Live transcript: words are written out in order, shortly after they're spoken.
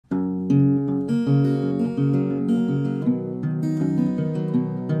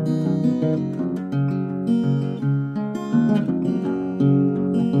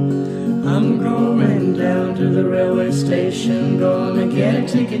station, gonna get a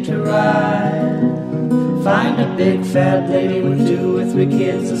ticket to ride. Find a big fat lady with 2 or 3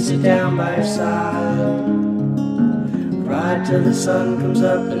 kids and sit down by her side. Ride till the sun comes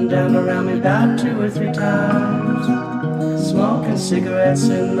up and down around me about 2 or 3 times. Smoking cigarettes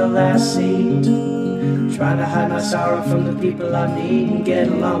in the last seat, trying to hide my sorrow from the people I meet and get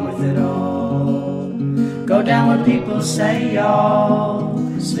along with it all. Go down where people say y'all,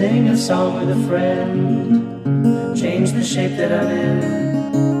 sing a song with a friend, change the shape that I'm in,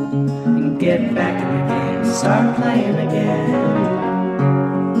 and get back in the game, start playing again.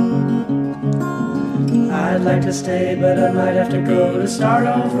 I'd like to stay, but I might have to go to start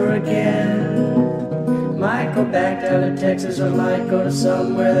over again. Might go back down to Texas, or might go to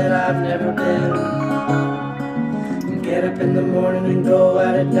somewhere that I've never been. Get up in the morning and go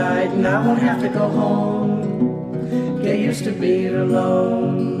out at night, and I won't have to go home. Get used to being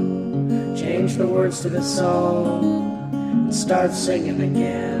alone, change the words to the song, and start singing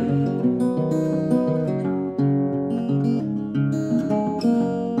again.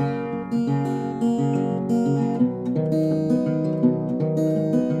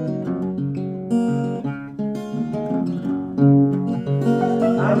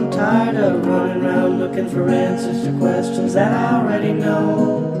 I'm tired of running around looking for answers to questions that I already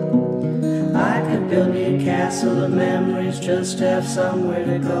know. I could build me a castle of memories just to have somewhere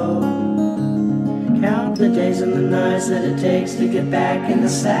to go. Count the days and the nights that it takes to get back in the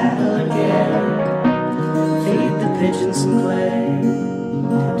saddle again. Feed the pigeons some clay,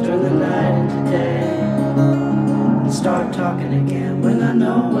 turn the night into day, and start talking again when I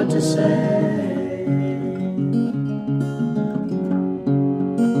know what to say.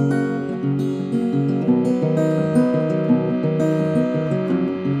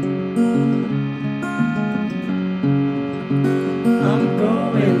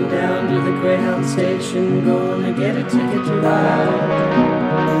 Down to the Greyhound station, gonna get a ticket to ride.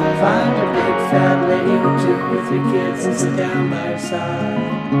 Find a big fat lady with 2 or 3 kids and sit down by her side.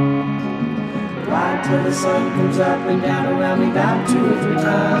 Ride till the sun comes up and down around me about 2 or 3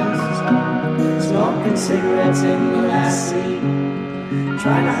 times. Smoking cigarettes in the last seat,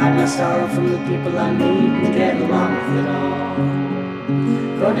 trying to hide my sorrow from the people I meet and get along with it all.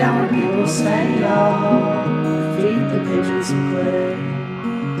 Go down where people say y'all, feed the pigeons some clay,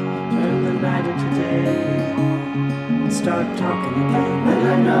 turn the night into day, and start talking again when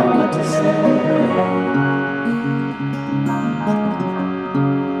I know what to say.